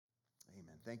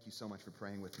Thank you so much for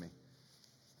praying with me.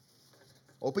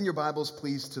 Open your Bibles,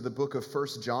 please, to the book of 1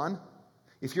 John.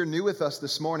 If you're new with us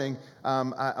this morning,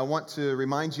 I want to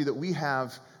remind you that we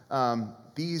have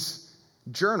these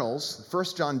journals, 1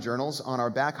 John journals, on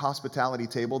our back hospitality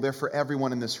table. They're for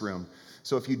everyone in this room.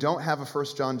 So if you don't have a 1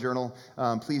 John journal,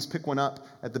 please pick one up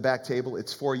at the back table.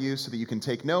 It's for you so that you can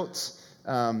take notes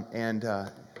and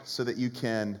so that you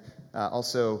can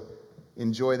also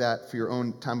enjoy that for your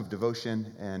own time of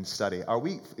devotion and study. Are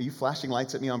you flashing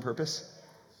lights at me on purpose?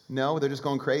 No, they're just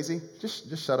going crazy?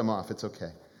 Just shut them off. It's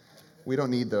okay. We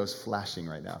don't need those flashing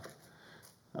right now.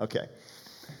 Okay.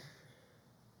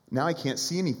 Now I can't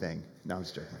see anything. No, I'm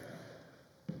just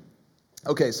joking.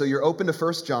 Okay, so you're open to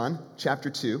 1 John chapter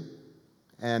 2,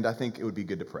 and I think it would be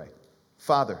good to pray.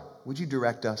 Father, would you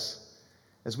direct us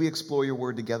as we explore your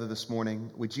word together this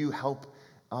morning? Would you help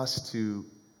us to,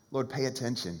 Lord, pay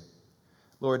attention?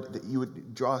 Lord, that you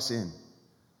would draw us in,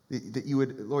 that you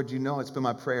would, Lord, you know it's been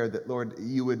my prayer that, Lord,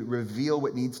 you would reveal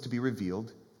what needs to be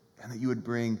revealed and that you would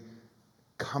bring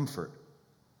comfort,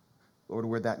 Lord,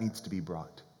 where that needs to be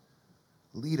brought.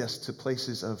 Lead us to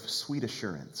places of sweet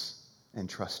assurance and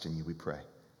trust in you, we pray.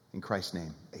 In Christ's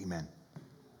name, amen.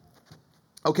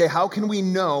 Okay, how can we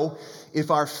know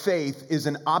if our faith is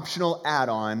an optional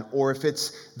add-on or if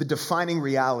it's the defining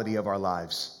reality of our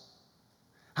lives?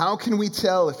 How can we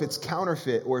tell if it's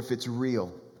counterfeit or if it's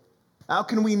real? How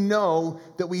can we know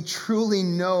that we truly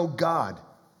know God?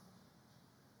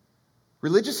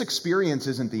 Religious experience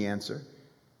isn't the answer.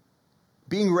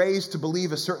 Being raised to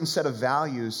believe a certain set of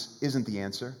values isn't the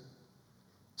answer.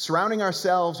 Surrounding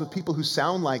ourselves with people who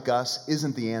sound like us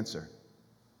isn't the answer.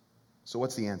 So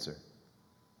what's the answer?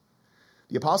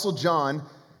 The Apostle John,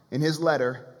 in his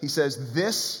letter, he says,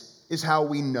 "This is how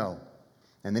we know."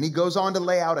 And then he goes on to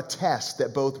lay out a test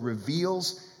that both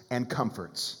reveals and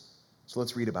comforts. So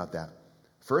let's read about that.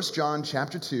 1 John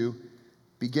chapter 2,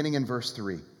 beginning in verse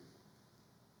 3.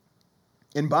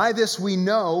 "And by this we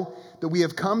know that we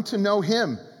have come to know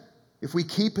him, if we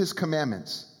keep his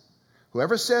commandments.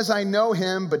 Whoever says, 'I know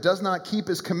him,' but does not keep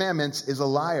his commandments is a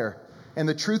liar, and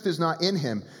the truth is not in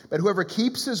him. But whoever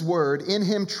keeps his word, in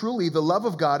him truly the love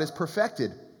of God is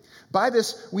perfected. By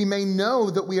this we may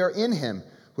know that we are in him.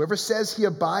 Whoever says he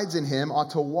abides in him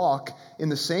ought to walk in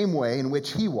the same way in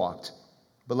which he walked.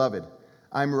 Beloved,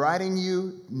 I am writing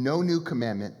you no new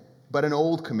commandment, but an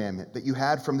old commandment that you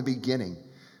had from the beginning.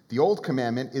 The old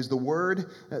commandment is the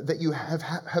word that you have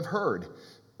heard.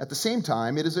 At the same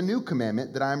time, it is a new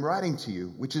commandment that I am writing to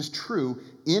you, which is true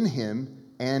in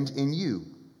him and in you,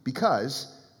 because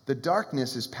the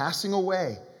darkness is passing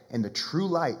away and the true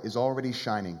light is already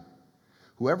shining.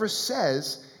 Whoever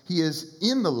says he is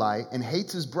in the light and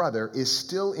hates his brother is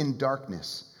still in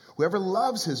darkness. Whoever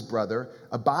loves his brother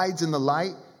abides in the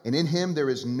light, and in him there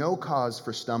is no cause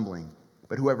for stumbling.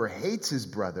 But whoever hates his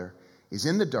brother is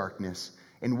in the darkness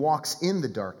and walks in the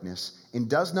darkness and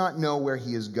does not know where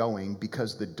he is going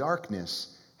because the darkness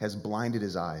has blinded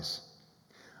his eyes.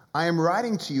 I am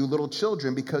writing to you, little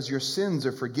children, because your sins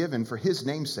are forgiven for his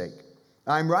name's sake.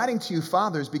 I am writing to you,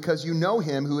 fathers, because you know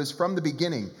him who is from the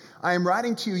beginning. I am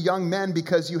writing to you, young men,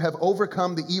 because you have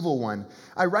overcome the evil one.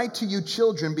 I write to you,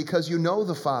 children, because you know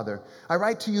the Father. I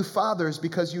write to you, fathers,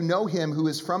 because you know him who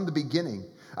is from the beginning.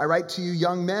 I write to you,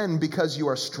 young men, because you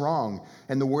are strong,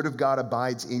 and the word of God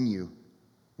abides in you,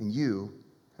 and you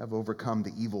have overcome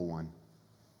the evil one."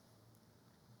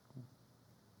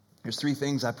 There's three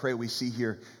things I pray we see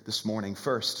here this morning.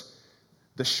 First,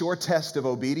 the sure test of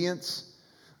obedience.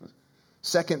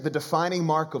 Second, the defining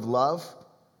mark of love.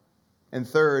 And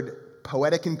third,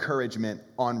 poetic encouragement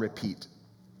on repeat.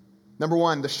 Number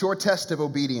one, the sure test of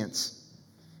obedience.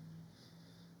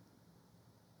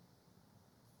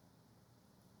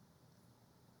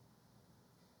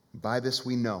 By this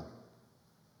we know.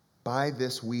 By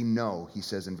this we know, he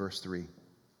says in verse 3.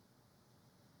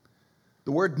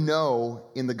 The word know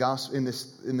in the gospel, in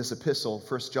this epistle,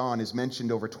 1 John, is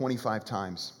mentioned over 25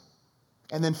 times.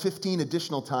 And then 15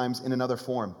 additional times in another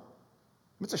form.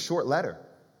 It's a short letter.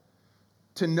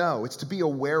 To know, it's to be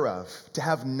aware of, to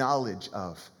have knowledge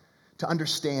of, to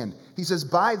understand. He says,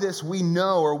 by this we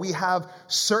know, or we have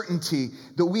certainty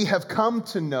that we have come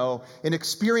to know an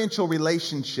experiential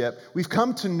relationship. We've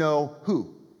come to know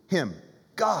who? Him.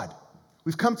 God.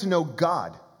 We've come to know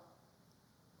God.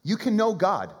 You can know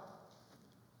God.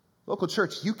 Local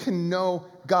church, you can know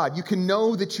God. You can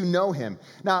know that you know him.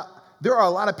 Now, there are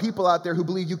a lot of people out there who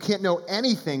believe you can't know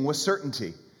anything with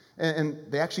certainty.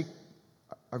 And they actually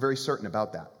are very certain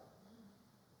about that.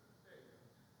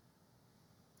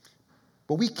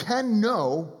 But we can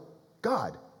know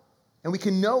God. And we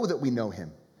can know that we know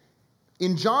him.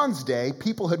 In John's day,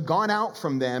 people had gone out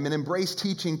from them and embraced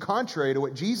teaching contrary to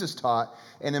what Jesus taught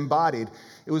and embodied.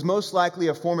 It was most likely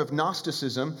a form of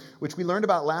Gnosticism, which we learned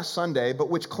about last Sunday, but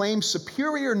which claimed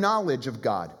superior knowledge of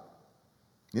God.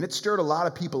 And it stirred a lot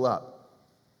of people up.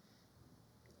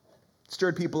 It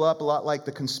stirred people up a lot like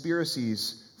the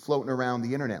conspiracies floating around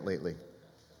the internet lately.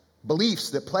 Beliefs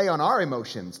that play on our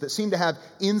emotions, that seem to have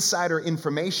insider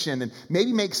information and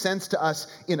maybe make sense to us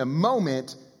in a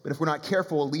moment, but if we're not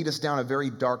careful, will lead us down a very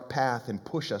dark path and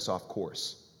push us off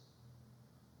course.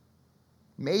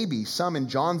 Maybe some in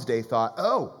John's day thought,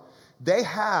 they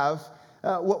have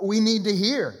what we need to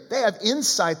hear. They have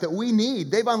insight that we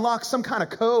need. They've unlocked some kind of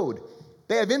code.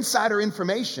 They have insider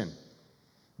information.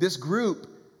 This group,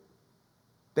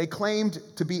 they claimed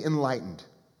to be enlightened.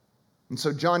 And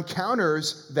so John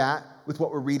counters that with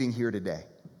what we're reading here today.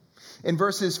 In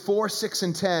verses 4, 6,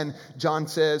 and 10, John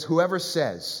says, whoever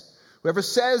says,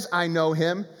 I know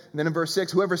him. And then in verse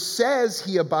 6, whoever says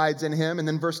he abides in him. And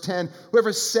then verse 10,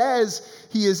 whoever says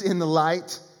he is in the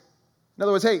light. In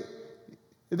other words,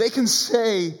 they can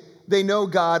say they know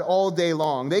God all day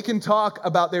long. They can talk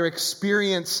about their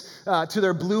experience till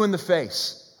they're blue in the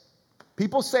face.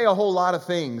 People say a whole lot of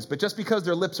things, but just because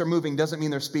their lips are moving doesn't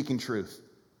mean they're speaking truth.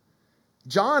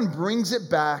 John brings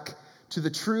it back to the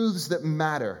truths that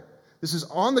matter. This is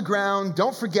on the ground.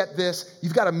 Don't forget this.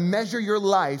 You've got to measure your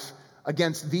life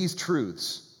against these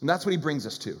truths. And that's what he brings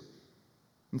us to.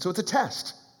 And so it's a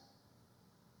test.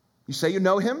 You say you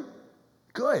know him?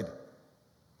 Good.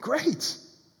 Great.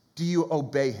 Do you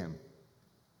obey him?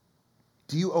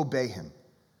 Do you obey him?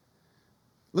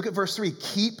 Look at verse 3.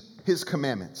 Keep his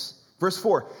commandments. Verse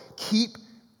 4. Keep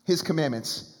his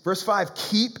commandments. Verse 5.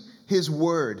 Keep his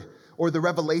word, or the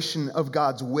revelation of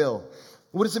God's will.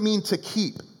 What does it mean to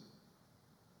keep? It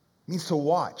means to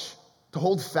watch, to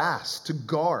hold fast, to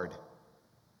guard.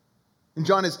 And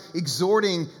John is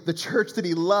exhorting the church that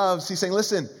he loves. He's saying,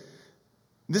 listen,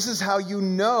 this is how you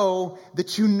know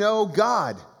that you know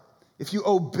God. If you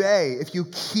obey, if you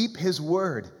keep his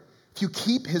word, if you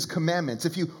keep his commandments,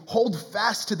 if you hold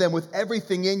fast to them with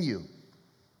everything in you.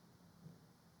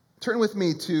 Turn with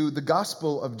me to the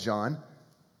Gospel of John.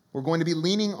 We're going to be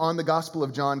leaning on the Gospel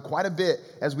of John quite a bit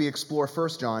as we explore 1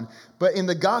 John. But in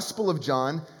the Gospel of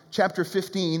John, chapter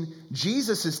 15,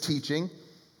 Jesus is teaching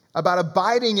about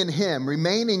abiding in him,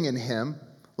 remaining in him,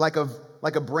 like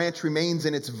a branch remains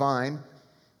in its vine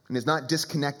and is not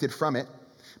disconnected from it.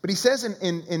 But he says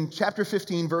in chapter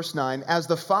 15, verse 9, as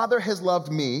the Father has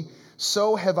loved me,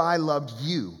 so have I loved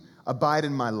you. Abide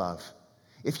in my love.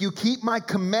 If you keep my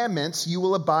commandments, you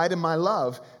will abide in my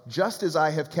love, just as I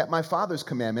have kept my Father's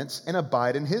commandments and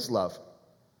abide in his love.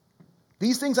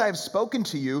 These things I have spoken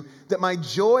to you, that my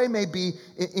joy may be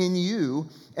in you,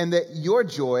 and that your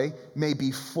joy may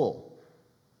be full.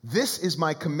 This is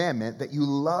my commandment, that you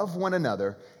love one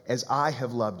another as I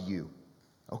have loved you.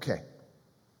 Okay,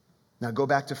 now go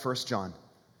back to 1 John.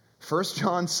 1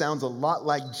 John sounds a lot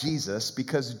like Jesus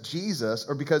because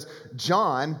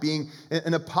John, being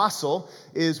an apostle,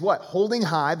 is what? Holding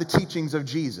high the teachings of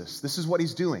Jesus. This is what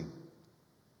he's doing.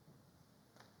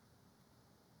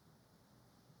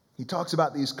 He talks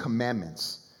about these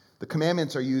commandments. The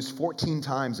commandments are used 14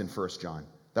 times in 1 John,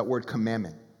 that word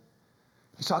commandment.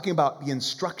 He's talking about the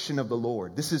instruction of the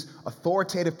Lord. This is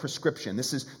authoritative prescription.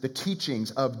 This is the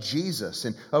teachings of Jesus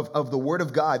and of the Word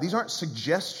of God. These aren't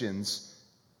suggestions.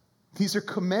 These are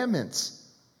commandments.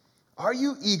 Are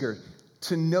you eager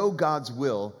to know God's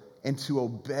will and to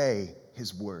obey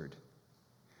his word?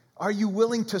 Are you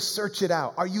willing to search it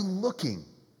out? Are you looking?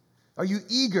 Are you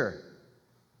eager?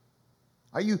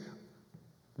 Are you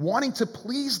wanting to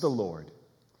please the Lord?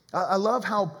 I love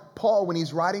how Paul, when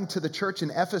he's writing to the church in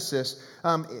Ephesus,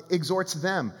 exhorts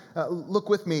them. Look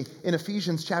with me in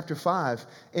Ephesians chapter 5,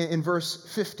 in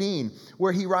verse 15,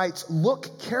 where he writes,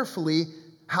 look carefully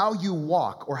how you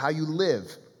walk or how you live,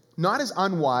 not as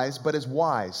unwise, but as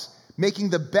wise, making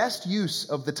the best use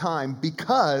of the time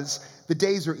because the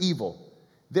days are evil.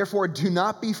 Therefore, do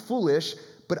not be foolish,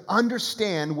 but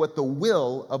understand what the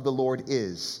will of the Lord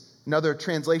is. Another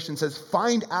translation says,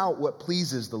 find out what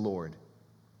pleases the Lord.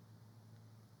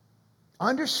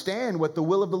 Understand what the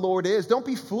will of the Lord is. Don't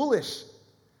be foolish.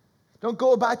 Don't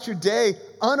go about your day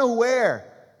unaware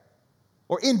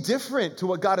or indifferent to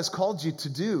what God has called you to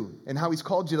do and how he's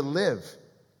called you to live.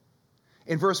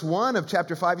 In verse 1 of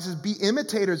chapter 5, he says, be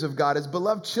imitators of God as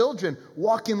beloved children.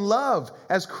 Walk in love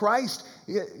as Christ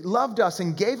loved us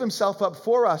and gave himself up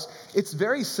for us. It's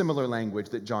very similar language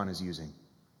that John is using.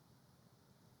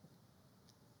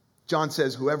 John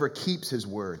says, whoever keeps his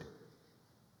word,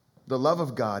 the love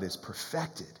of God is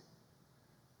perfected.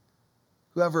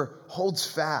 Whoever holds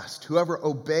fast, whoever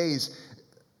obeys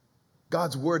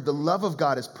God's word, the love of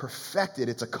God is perfected,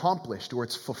 it's accomplished, or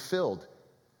it's fulfilled.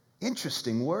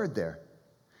 Interesting word there.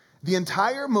 The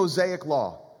entire Mosaic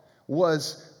law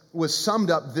was summed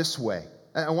up this way.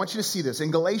 I want you to see this. In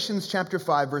Galatians chapter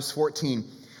 5, verse 14,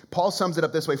 Paul sums it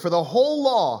up this way. For the whole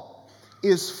law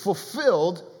is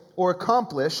fulfilled or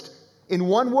accomplished in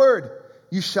one word.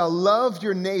 You shall love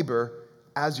your neighbor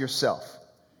as yourself.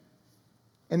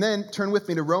 And then turn with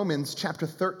me to Romans chapter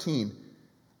 13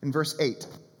 and verse 8.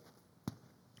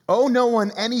 Owe no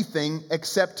one anything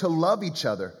except to love each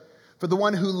other. For the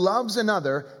one who loves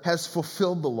another has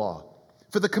fulfilled the law.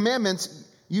 For the commandments,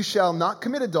 you shall not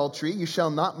commit adultery, you shall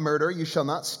not murder, you shall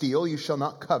not steal, you shall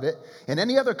not covet, and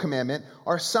any other commandment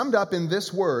are summed up in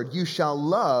this word, you shall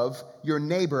love your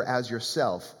neighbor as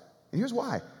yourself. And here's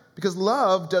why. Because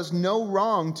love does no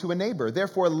wrong to a neighbor.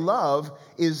 Therefore, love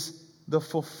is the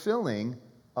fulfilling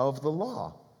of the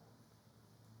law.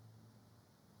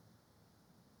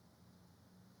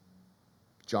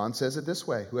 John says it this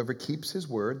way, whoever keeps his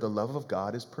word, the love of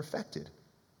God is perfected.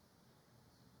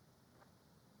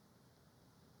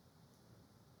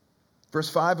 Verse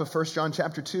 5 of 1 John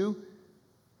chapter 2,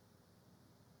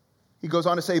 he goes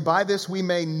on to say, by this we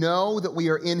may know that we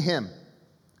are in him.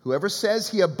 Whoever says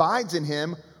he abides in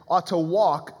him ought to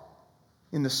walk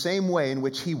in the same way in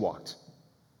which he walked.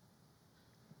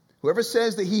 Whoever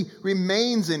says that he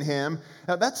remains in him,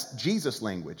 now that's Jesus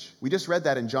language. We just read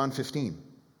that in John 15.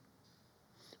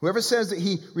 Whoever says that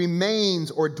he remains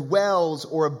or dwells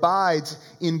or abides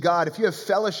in God, if you have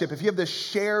fellowship, if you have this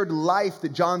shared life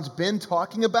that John's been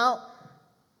talking about,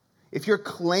 if you're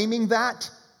claiming that,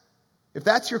 if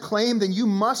that's your claim, then you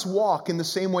must walk in the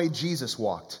same way Jesus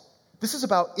walked. This is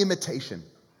about imitation.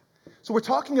 So we're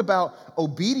talking about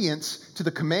obedience to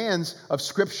the commands of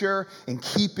Scripture and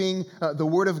keeping the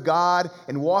Word of God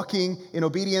and walking in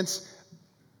obedience.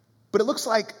 But it looks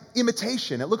like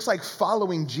imitation. It looks like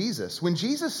following Jesus. When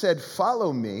Jesus said,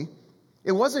 follow me,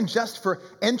 it wasn't just for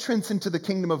entrance into the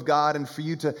kingdom of God and for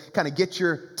you to kind of get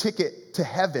your ticket to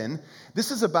heaven.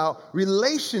 This is about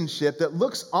relationship that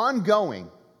looks ongoing.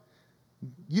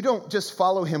 You don't just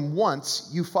follow him once,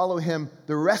 you follow him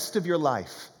the rest of your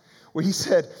life. Where he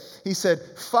said,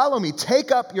 follow me,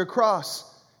 take up your cross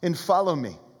and follow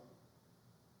me.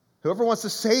 Whoever wants to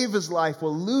save his life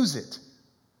will lose it.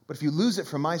 But if you lose it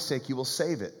for my sake, you will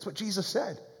save it. That's what Jesus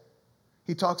said.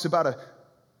 He talks about a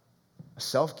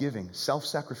self-giving,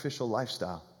 self-sacrificial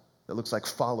lifestyle that looks like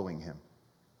following him.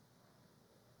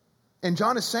 And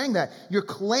John is saying that you're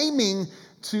claiming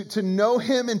to know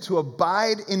him and to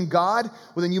abide in God,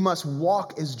 well, then you must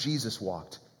walk as Jesus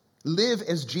walked. Live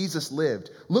as Jesus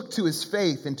lived. Look to his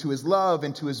faith and to his love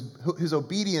and to his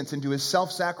obedience and to his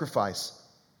self-sacrifice.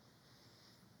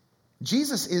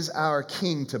 Jesus is our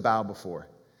King to bow before.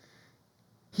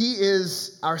 He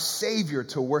is our Savior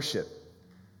to worship.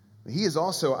 He is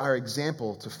also our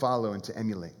example to follow and to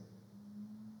emulate.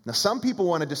 Now, some people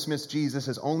want to dismiss Jesus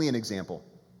as only an example.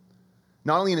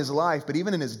 Not only in his life, but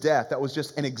even in his death. That was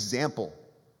just an example.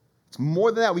 It's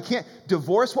more than that. We can't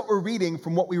divorce what we're reading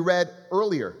from what we read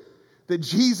earlier. That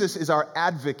Jesus is our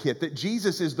advocate, that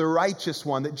Jesus is the righteous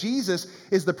one, that Jesus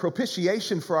is the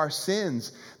propitiation for our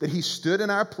sins, that he stood in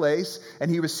our place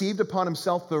and he received upon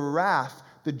himself the wrath,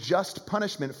 the just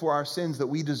punishment for our sins that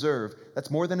we deserve.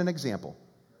 That's more than an example.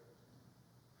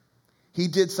 He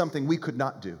did something we could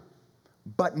not do.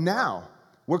 But now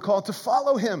we're called to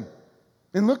follow him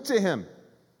and look to him.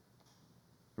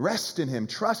 Rest in him,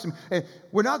 trust him. And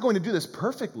we're not going to do this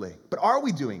perfectly, but are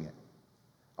we doing it?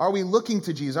 Are we looking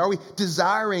to Jesus? Are we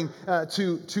desiring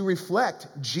to reflect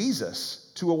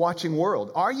Jesus to a watching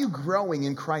world? Are you growing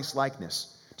in Christ's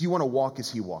likeness? Do you want to walk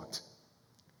as he walked?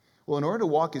 Well, in order to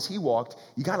walk as he walked,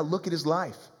 you got to look at his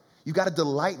life. You've got to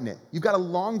delight in it. You've got to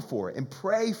long for it and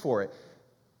pray for it.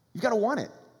 You've got to want it.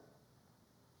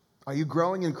 Are you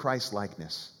growing in Christ's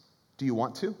likeness? Do you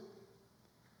want to?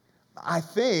 I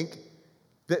think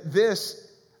that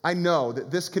I know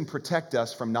that this can protect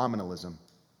us from nominalism.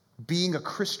 Being a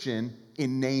Christian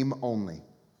in name only.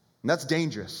 And that's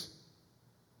dangerous.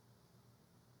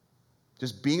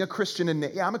 Just being a Christian in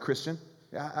name. Yeah, I'm a Christian.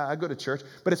 Yeah, I go to church.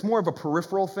 But it's more of a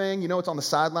peripheral thing. You know, it's on the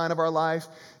sideline of our life.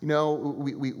 You know,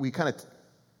 we kind of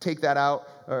take that out.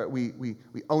 Or we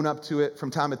own up to it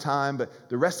from time to time. But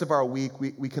the rest of our week,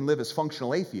 we can live as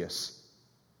functional atheists.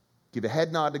 Give a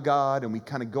head nod to God, and we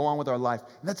kind of go on with our life.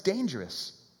 And that's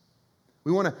dangerous.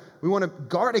 We want to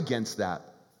guard against that.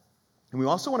 And we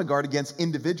also want to guard against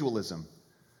individualism,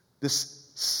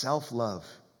 this self-love,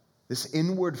 this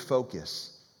inward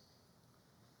focus.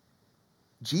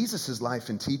 Jesus' life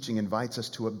and teaching invites us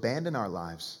to abandon our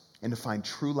lives and to find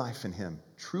true life in him,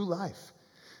 true life,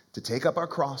 to take up our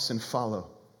cross and follow.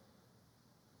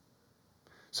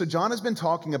 So John has been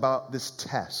talking about this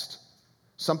test,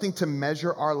 something to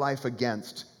measure our life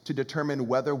against to determine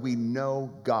whether we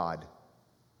know God.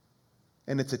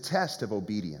 And it's a test of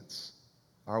obedience.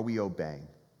 Are we obeying?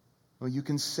 Well, you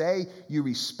can say you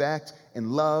respect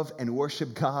and love and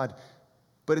worship God,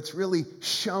 but it's really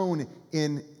shown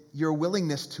in your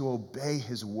willingness to obey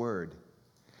his word.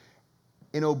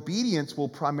 And obedience will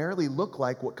primarily look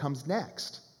like what comes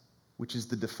next, which is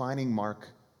the defining mark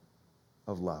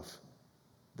of love.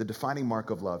 The defining mark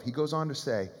of love. He goes on to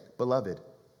say, "Beloved,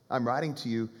 I'm writing to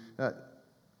you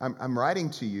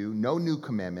no new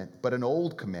commandment, but an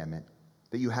old commandment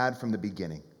that you had from the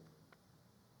beginning."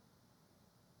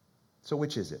 So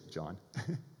which is it, John?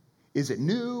 Is it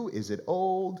new? Is it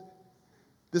old?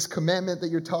 This commandment that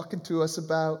you're talking to us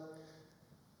about?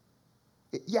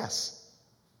 Yes.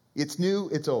 It's new,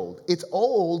 it's old. It's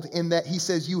old in that he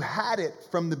says you had it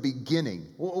from the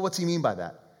beginning. What's he mean by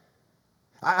that?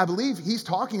 I believe he's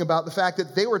talking about the fact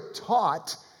that they were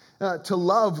taught to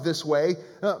love this way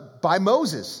by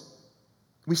Moses.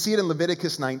 We see it in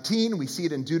Leviticus 19. We see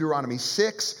it in Deuteronomy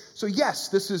 6. So yes,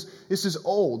 this is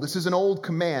old. This is an old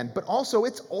command. But also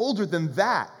it's older than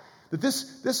that. That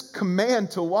this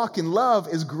command to walk in love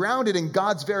is grounded in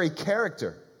God's very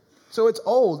character. So it's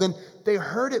old, and they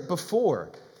heard it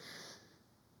before.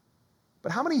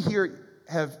 But how many here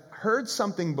have heard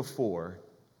something before,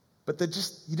 but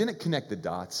you didn't connect the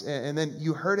dots, and then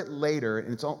you heard it later,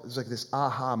 and it's like this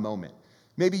aha moment.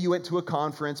 Maybe you went to a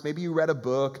conference, maybe you read a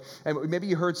book, and maybe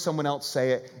you heard someone else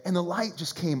say it, and the light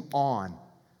just came on.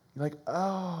 You're like,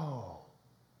 oh.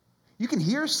 You can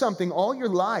hear something all your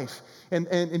life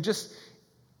and just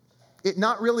it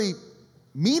not really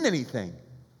mean anything.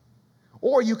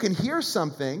 Or you can hear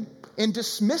something and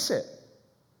dismiss it,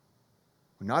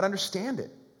 or not understand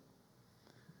it.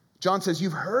 John says,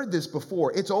 you've heard this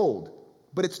before. It's old,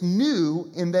 but it's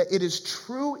new in that it is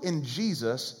true in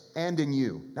Jesus and in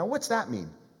you. Now, what's that mean?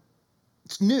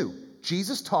 It's new.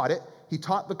 Jesus taught it. He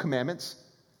taught the commandments.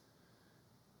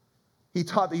 He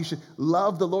taught that you should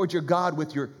love the Lord your God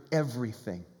with your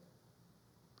everything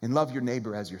and love your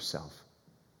neighbor as yourself.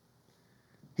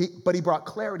 But he brought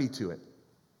clarity to it.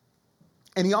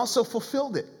 And he also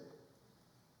fulfilled it.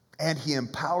 And he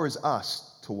empowers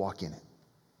us to walk in it.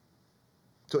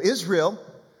 So Israel,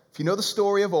 if you know the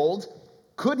story of old,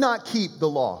 could not keep the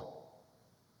law.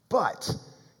 But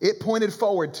it pointed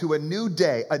forward to a new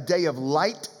day, a day of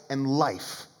light and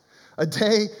life. A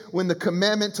day when the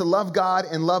commandment to love God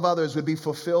and love others would be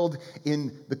fulfilled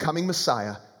in the coming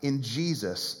Messiah, in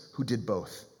Jesus, who did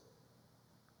both.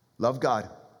 Loved God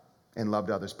and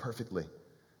loved others perfectly.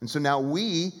 And so now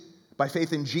we, by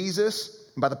faith in Jesus,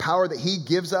 and by the power that he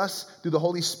gives us through the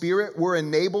Holy Spirit, we're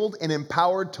enabled and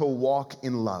empowered to walk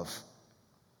in love.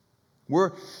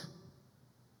 We're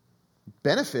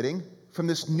benefiting from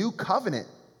this new covenant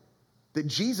that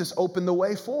Jesus opened the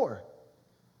way for.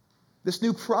 This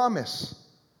new promise.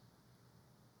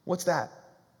 What's that?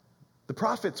 The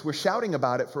prophets were shouting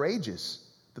about it for ages,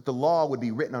 that the law would be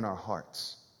written on our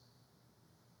hearts.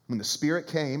 When the Spirit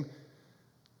came,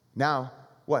 now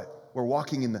what? We're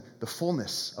walking in the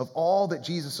fullness of all that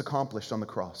Jesus accomplished on the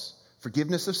cross.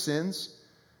 Forgiveness of sins,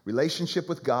 relationship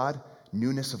with God,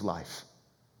 newness of life.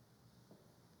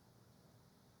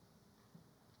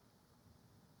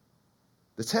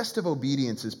 The test of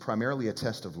obedience is primarily a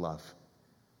test of love.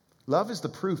 Love is the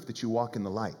proof that you walk in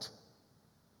the light.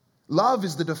 Love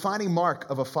is the defining mark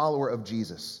of a follower of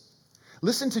Jesus.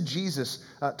 Listen to Jesus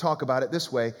talk about it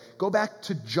this way. Go back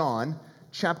to John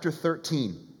chapter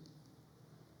 13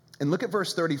 and look at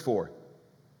verse 34.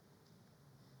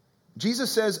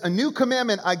 Jesus says, "A new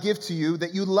commandment I give to you,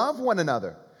 that you love one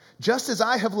another. Just as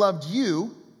I have loved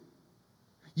you,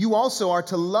 you also are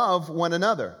to love one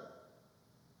another.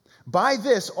 By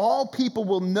this, all people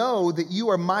will know that you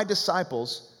are my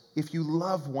disciples if you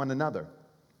love one another."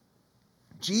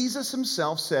 Jesus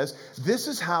himself says, this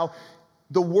is how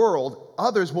the world,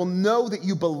 others will know that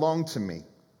you belong to me,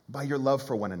 by your love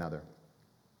for one another.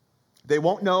 They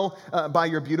won't know by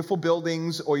your beautiful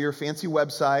buildings or your fancy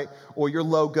website or your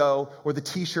logo or the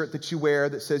t-shirt that you wear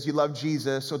that says you love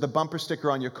Jesus or the bumper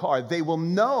sticker on your car. They will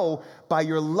know by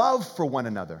your love for one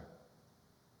another.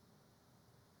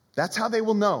 That's how they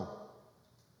will know.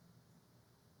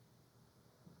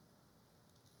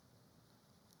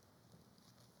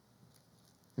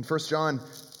 In 1 John,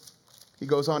 he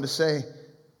goes on to say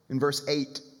in verse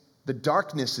 8, "The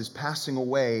darkness is passing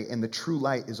away and the true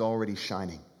light is already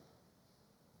shining."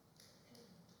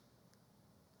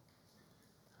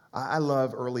 I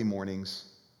love early mornings.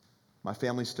 My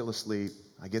family's still asleep.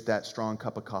 I get that strong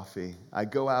cup of coffee. I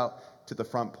go out to the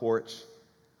front porch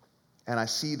and I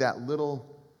see that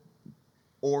little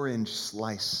orange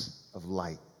slice of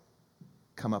light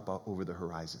come up over the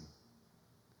horizon.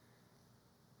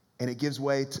 And it gives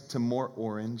way to more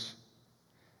orange,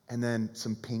 and then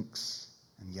some pinks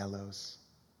and yellows,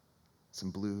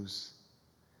 some blues.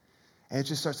 And it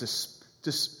just starts to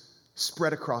just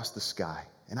spread across the sky.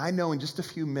 And I know in just a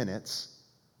few minutes,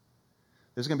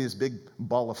 there's going to be this big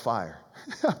ball of fire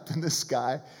up in the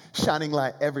sky, shining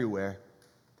light everywhere,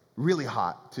 really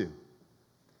hot too.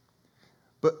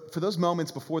 But for those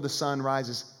moments before the sun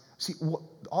rises, see,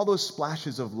 all those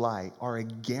splashes of light are a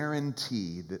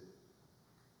guarantee that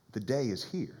the day is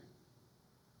here.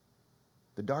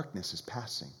 The darkness is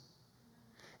passing.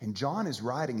 And John is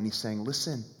writing and he's saying,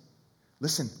 listen,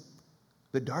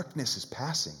 the darkness is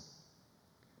passing.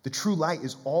 The true light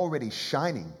is already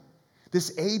shining.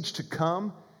 This age to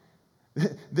come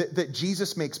that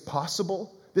Jesus makes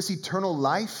possible, this eternal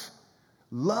life,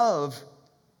 love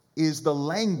is the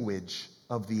language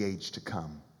of the age to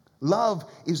come. Love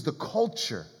is the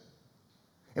culture.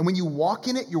 And when you walk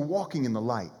in it, you're walking in the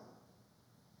light.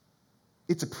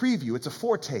 It's a preview, it's a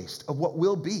foretaste of what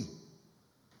will be.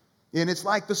 And it's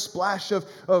like the splash of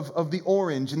the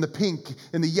orange and the pink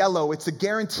and the yellow. It's a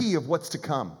guarantee of what's to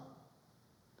come.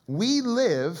 We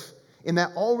live in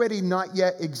that already not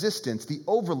yet existence, the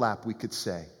overlap, we could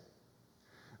say,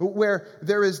 where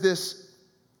there is this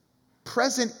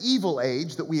present evil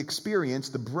age that we experience,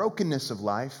 the brokenness of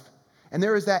life, and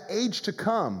there is that age to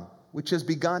come, which has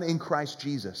begun in Christ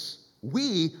Jesus.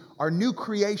 We are new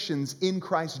creations in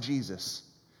Christ Jesus.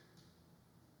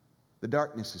 The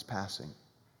darkness is passing.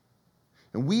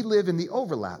 And we live in the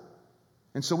overlap.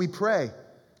 And so we pray,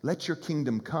 let your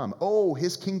kingdom come. Oh,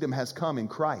 his kingdom has come in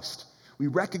Christ. We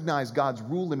recognize God's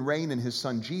rule and reign in his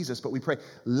son Jesus, but we pray,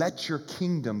 let your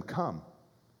kingdom come.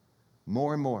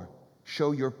 More and more,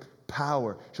 show your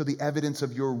power, show the evidence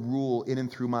of your rule in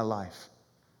and through my life.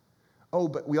 Oh,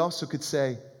 but we also could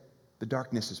say, the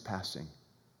darkness is passing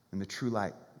and the true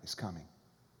light is coming.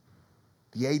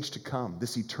 The age to come,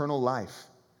 this eternal life,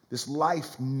 this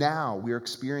life now we're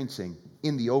experiencing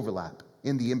in the overlap,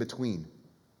 in the in-between.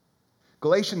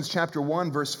 Galatians chapter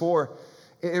 1, verse 4,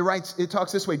 it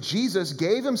talks this way, Jesus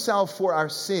gave himself for our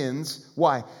sins.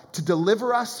 Why? To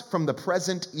deliver us from the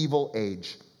present evil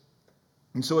age.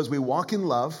 And so as we walk in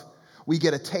love, we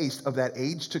get a taste of that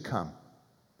age to come.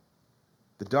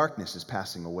 The darkness is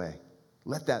passing away.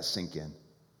 Let that sink in.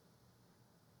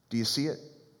 Do you see it?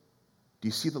 Do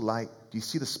you see the light? Do you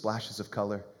see the splashes of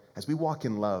color? As we walk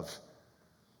in love,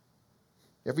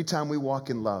 every time we walk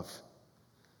in love,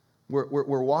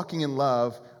 we're walking in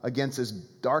love against this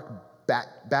dark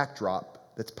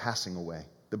backdrop that's passing away,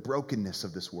 the brokenness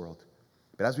of this world.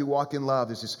 But as we walk in love,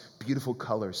 there's this beautiful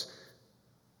colors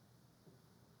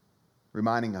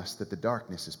reminding us that the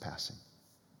darkness is passing.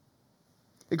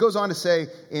 It goes on to say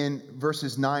in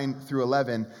verses 9 through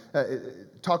 11,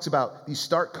 it talks about these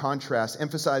stark contrasts,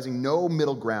 emphasizing no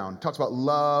middle ground. It talks about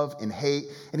love and hate,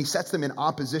 and he sets them in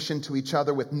opposition to each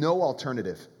other with no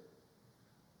alternative.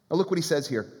 Now look what he says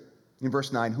here in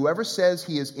verse 9. Whoever says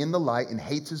he is in the light and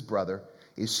hates his brother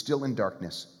is still in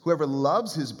darkness. Whoever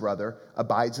loves his brother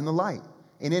abides in the light,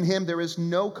 and in him there is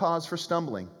no cause for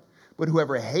stumbling. But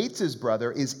whoever hates his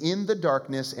brother is in the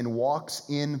darkness and walks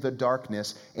in the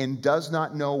darkness and does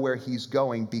not know where he's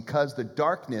going because the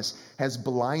darkness has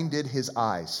blinded his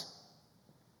eyes.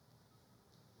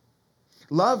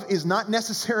 Love is not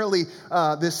necessarily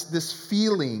this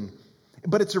feeling,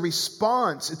 but it's a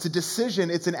response, it's a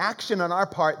decision, it's an action on our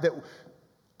part that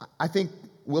I think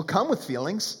will come with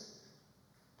feelings,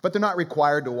 but they're not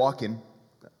required to walk in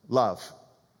love.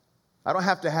 I don't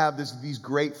have to have these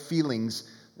great feelings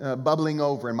bubbling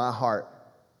over in my heart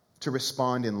to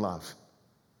respond in love.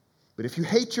 But if you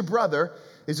hate your brother,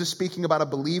 is this speaking about a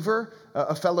believer,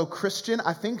 a fellow Christian?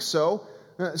 I think so.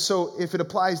 So if it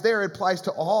applies there, it applies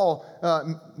to all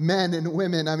men and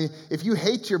women. I mean, if you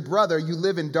hate your brother, you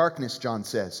live in darkness, John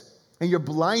says, and you're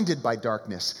blinded by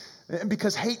darkness.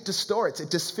 Because hate distorts,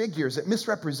 it disfigures, it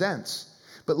misrepresents.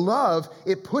 But love,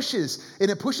 it pushes,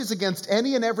 and it pushes against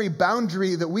any and every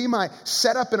boundary that we might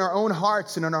set up in our own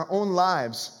hearts and in our own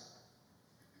lives.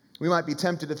 We might be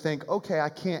tempted to think, okay, I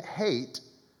can't hate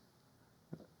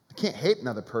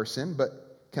another person, but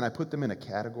can I put them in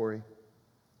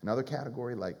another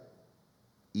category like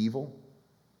evil?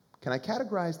 Can I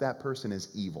categorize that person as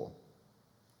evil?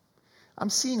 I'm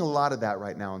seeing a lot of that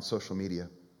right now on social media.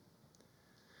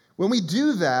 When we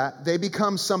do that, they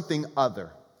become something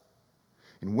other.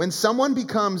 And when someone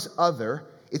becomes other,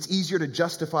 it's easier to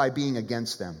justify being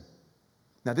against them.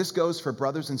 Now, this goes for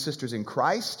brothers and sisters in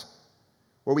Christ,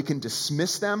 where we can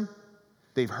dismiss them.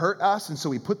 They've hurt us, and so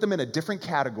we put them in a different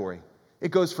category.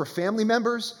 It goes for family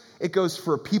members. It goes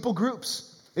for people groups.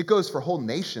 It goes for whole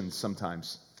nations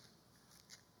sometimes.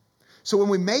 So when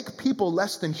we make people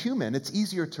less than human, it's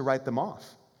easier to write them off.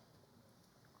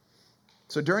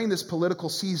 So during this political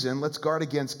season, let's guard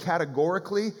against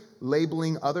categorically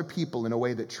labeling other people in a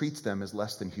way that treats them as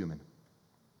less than human.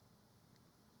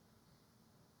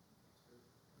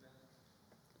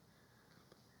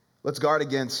 Let's guard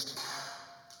against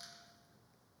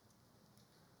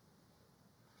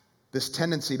this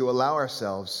tendency to allow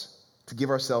ourselves to give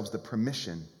ourselves the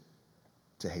permission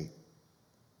to hate.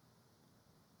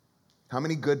 How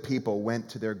many good people went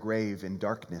to their grave in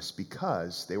darkness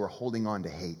because they were holding on to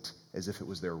hate as if it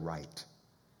was their right?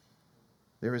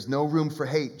 There is no room for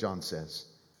hate, John says.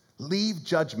 Leave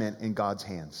judgment in God's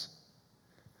hands.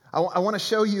 I want to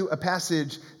show you a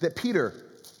passage that Peter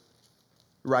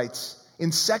writes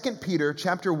in 2 Peter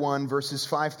chapter 1, verses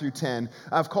 5 through 10.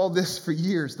 I've called this for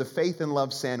years the faith and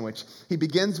love sandwich. He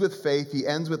begins with faith, he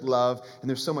ends with love, and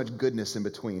there's so much goodness in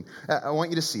between. I want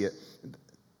you to see it.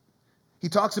 He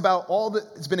talks about all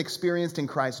that's been experienced in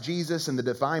Christ Jesus and the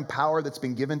divine power that's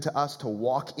been given to us to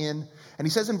walk in. And he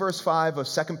says in verse 5 of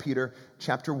 2 Peter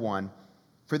chapter 1,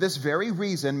 "For this very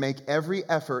reason, make every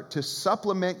effort to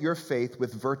supplement your faith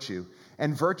with virtue,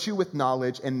 and virtue with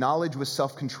knowledge, and knowledge with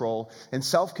self-control, and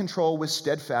self-control with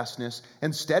steadfastness,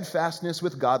 and steadfastness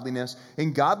with godliness,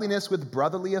 and godliness with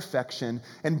brotherly affection,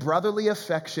 and brotherly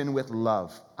affection with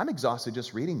love." I'm exhausted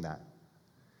just reading that.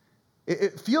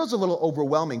 It feels a little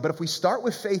overwhelming, but if we start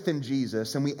with faith in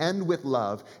Jesus and we end with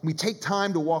love, and we take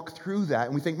time to walk through that,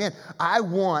 and we think, man, I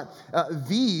want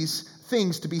these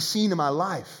things to be seen in my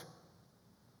life.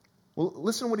 Well,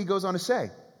 listen to what he goes on to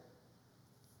say.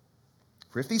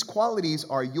 "For if these qualities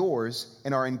are yours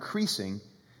and are increasing,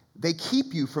 they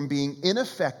keep you from being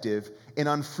ineffective and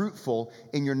unfruitful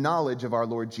in your knowledge of our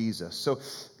Lord Jesus." So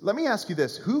let me ask you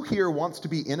this. Who here wants to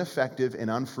be ineffective and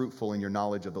unfruitful in your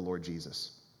knowledge of the Lord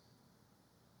Jesus?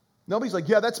 Nobody's like,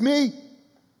 yeah, that's me.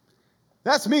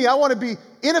 That's me. I want to be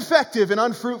ineffective and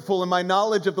unfruitful in my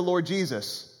knowledge of the Lord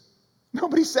Jesus.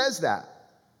 Nobody says that.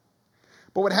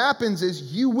 But what happens is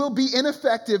you will be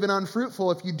ineffective and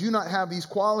unfruitful if you do not have these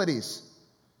qualities.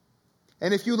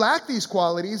 And if you lack these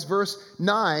qualities, verse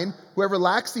 9, whoever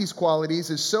lacks these qualities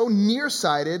is so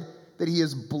nearsighted that he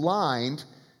is blind.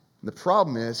 And the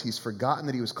problem is he's forgotten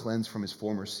that he was cleansed from his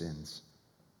former sins.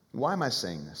 Why am I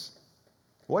saying this?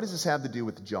 What does this have to do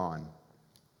with John?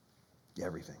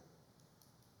 Everything.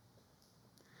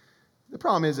 The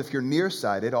problem is if you're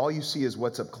nearsighted, all you see is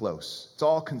what's up close. It's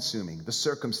all consuming, the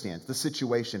circumstance, the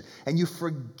situation, and you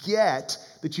forget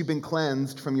that you've been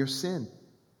cleansed from your sin.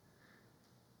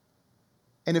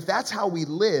 And if that's how we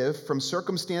live from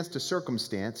circumstance to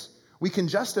circumstance, we can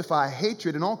justify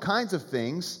hatred and all kinds of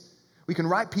things. We can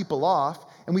write people off,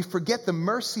 and we forget the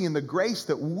mercy and the grace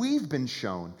that we've been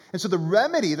shown. And so the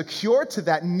remedy, the cure to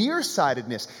that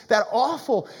nearsightedness, that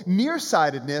awful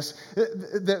nearsightedness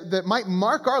that might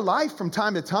mark our life from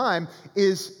time to time,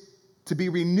 is to be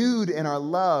renewed in our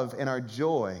love and our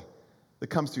joy that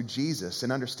comes through Jesus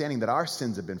and understanding that our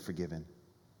sins have been forgiven.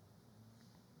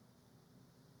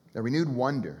 A renewed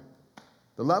wonder.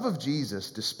 The love of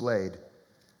Jesus displayed,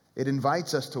 it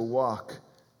invites us to walk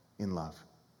in love.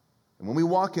 And when we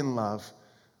walk in love,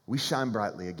 we shine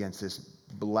brightly against this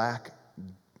black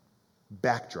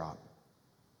backdrop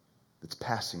that's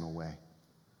passing away.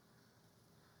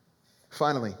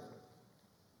 Finally,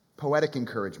 poetic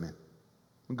encouragement.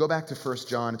 We'll go back to 1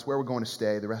 John. It's where we're going to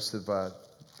stay the rest of the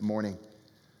morning.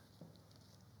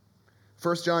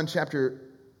 1 John chapter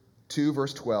 2,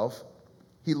 verse 12.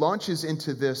 He launches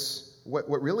into this, what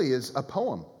really is a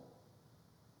poem.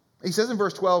 He says in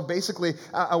verse 12, basically,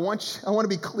 I want to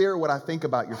be clear what I think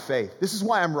about your faith. This is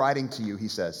why I'm writing to you, he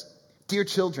says. Dear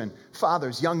children,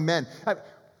 fathers, young men.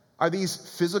 Are these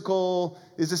physical,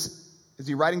 is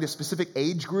he writing to specific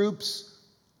age groups?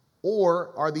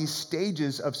 Or are these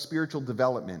stages of spiritual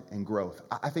development and growth?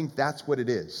 I think that's what it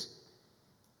is.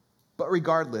 But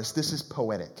regardless, this is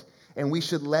poetic. And we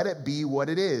should let it be what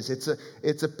it is.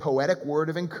 It's a poetic word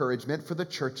of encouragement for the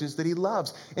churches that he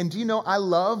loves. And do you know, I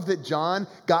love that John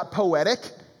got poetic.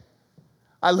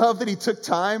 I love that he took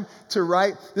time to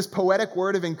write this poetic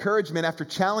word of encouragement after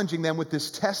challenging them with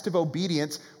this test of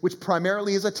obedience, which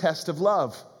primarily is a test of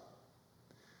love.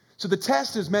 So the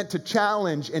test is meant to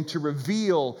challenge and to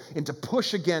reveal and to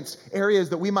push against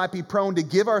areas that we might be prone to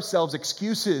give ourselves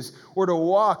excuses or to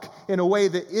walk in a way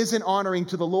that isn't honoring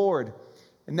to the Lord.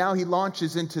 And now he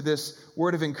launches into this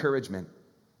word of encouragement.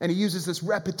 And he uses this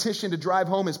repetition to drive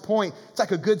home his point. It's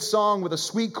like a good song with a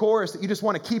sweet chorus that you just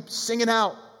want to keep singing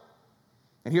out.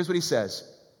 And here's what he says.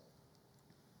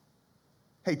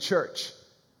 Hey, church,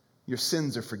 your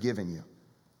sins are forgiven you.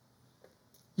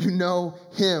 You know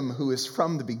him who is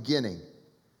from the beginning.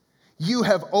 You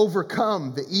have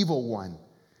overcome the evil one.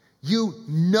 You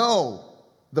know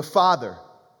the Father.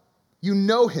 You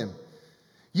know him.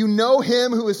 You know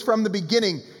him who is from the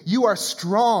beginning. You are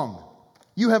strong.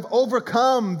 You have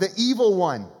overcome the evil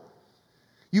one.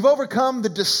 You've overcome the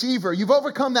deceiver. You've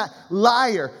overcome that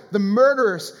liar, the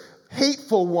murderous,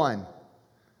 hateful one.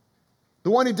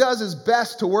 The one who does his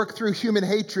best to work through human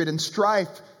hatred and strife.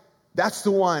 That's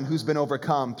the one who's been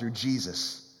overcome through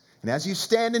Jesus. And as you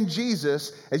stand in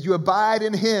Jesus, as you abide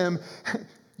in him,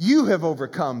 you have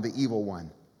overcome the evil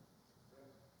one.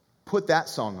 Put that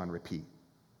song on repeat.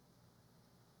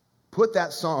 Put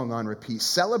that song on repeat.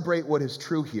 Celebrate what is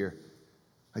true here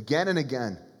again and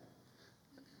again.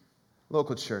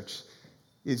 Local church,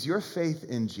 is your faith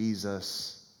in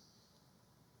Jesus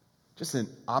just an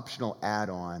optional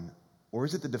add-on, or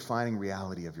is it the defining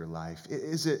reality of your life?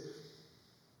 Is it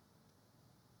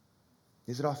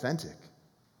authentic?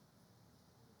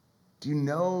 Do you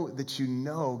know that you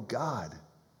know God?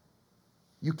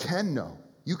 You can know.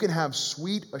 You can have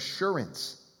sweet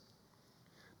assurance.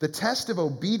 The test of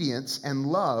obedience and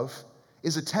love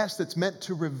is a test that's meant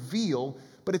to reveal,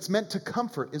 but it's meant to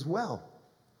comfort as well.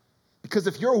 Because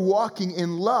if you're walking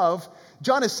in love,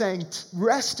 John is saying,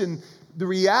 rest in the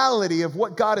reality of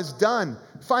what God has done.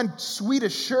 Find sweet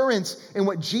assurance in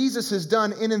what Jesus has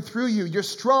done in and through you. You're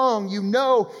strong. You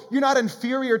know you're not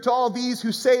inferior to all these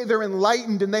who say they're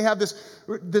enlightened and they have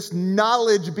this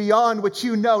knowledge beyond what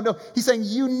you know. No, he's saying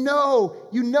you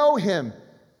know him.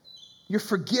 You're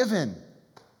forgiven.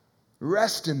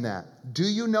 Rest in that. Do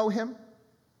you know him?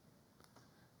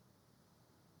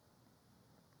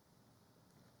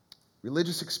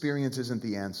 Religious experience isn't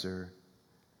the answer.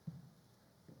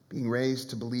 Being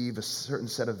raised to believe a certain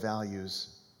set of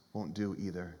values won't do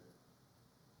either.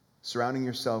 Surrounding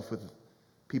yourself with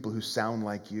people who sound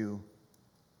like you,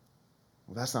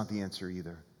 well, that's not the answer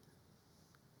either.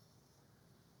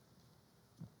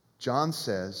 John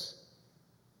says,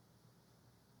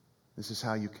 this is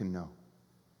how you can know.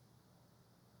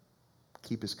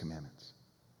 Keep his commandments.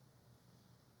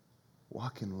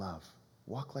 Walk in love.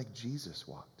 Walk like Jesus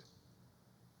walked.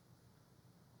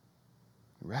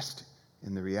 Rest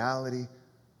in the reality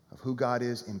of who God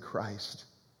is in Christ.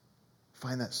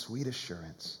 Find that sweet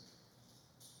assurance.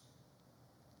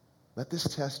 Let this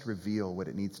test reveal what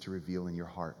it needs to reveal in your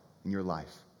heart, in your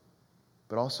life,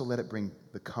 but also let it bring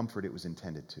the comfort it was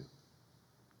intended to.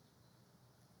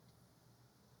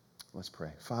 Let's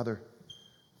pray. Father,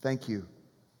 thank you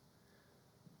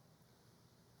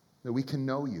that we can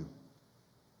know you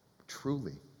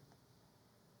truly.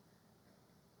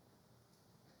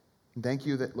 And thank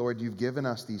you that, Lord, you've given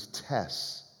us these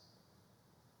tests.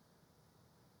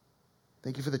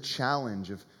 Thank you for the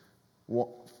challenge of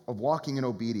walking in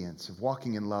obedience, of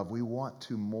walking in love. We want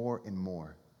to more and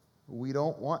more. We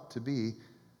don't want to be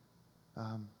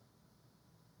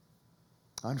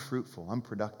unfruitful,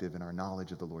 unproductive in our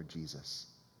knowledge of the Lord Jesus.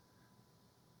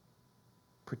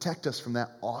 Protect us from that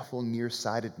awful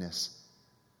nearsightedness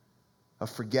of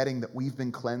forgetting that we've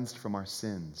been cleansed from our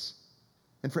sins.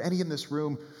 And for any in this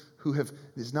room who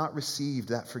has not received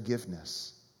that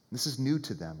forgiveness, this is new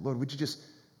to them. Lord, would you just,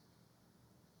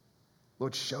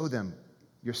 Lord, show them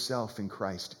yourself in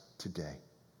Christ today.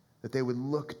 That they would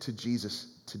look to Jesus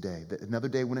today. That another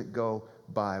day wouldn't go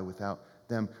by without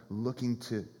them looking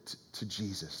to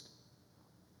Jesus.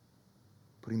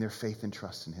 Putting their faith and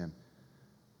trust in him.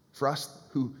 For us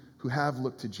who have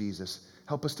looked to Jesus,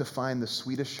 help us to find the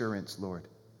sweet assurance, Lord,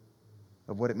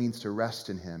 of what it means to rest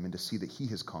in him and to see that he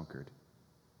has conquered.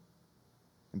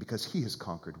 And because he has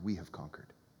conquered, we have conquered.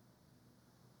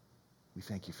 We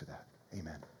thank you for that.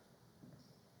 Amen.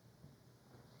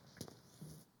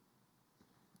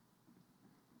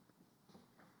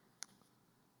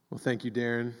 Well, thank you,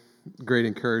 Darren. Great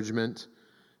encouragement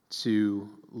to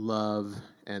love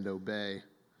and obey.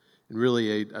 And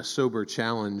really a sober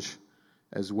challenge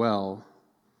as well.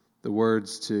 The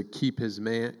words to keep his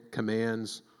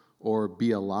commands or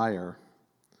be a liar.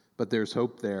 But there's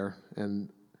hope there, and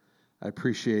I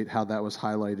appreciate how that was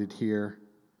highlighted here.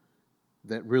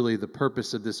 That really the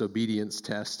purpose of this obedience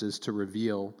test is to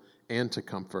reveal and to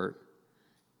comfort,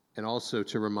 and also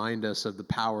to remind us of the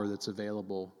power that's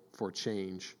available for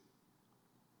change.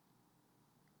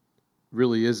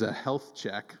 Really is a health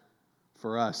check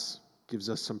for us, gives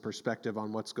us some perspective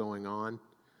on what's going on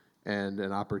and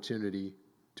an opportunity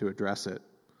to address it.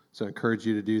 So I encourage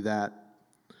you to do that.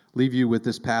 Leave you with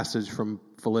this passage from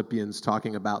Philippians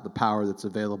talking about the power that's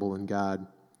available in God.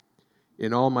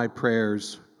 In all my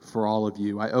prayers for all of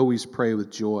you, I always pray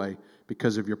with joy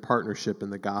because of your partnership in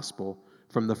the gospel,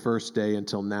 from the first day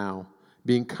until now,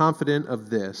 being confident of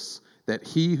this, that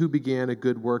he who began a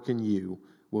good work in you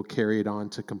will carry it on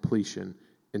to completion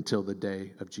until the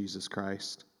day of Jesus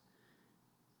Christ.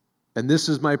 And this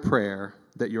is my prayer,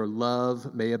 that your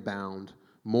love may abound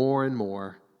more and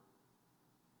more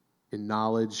in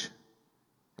knowledge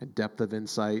and depth of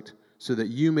insight, so that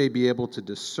you may be able to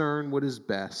discern what is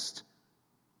best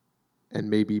and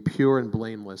may be pure and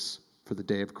blameless for the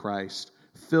day of Christ,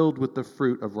 filled with the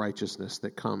fruit of righteousness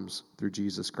that comes through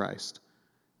Jesus Christ,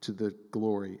 to the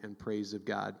glory and praise of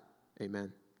God.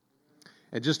 Amen.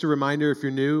 And just a reminder, if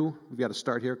you're new, we've got a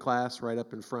Start Here class right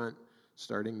up in front,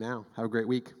 starting now. Have a great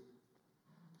week.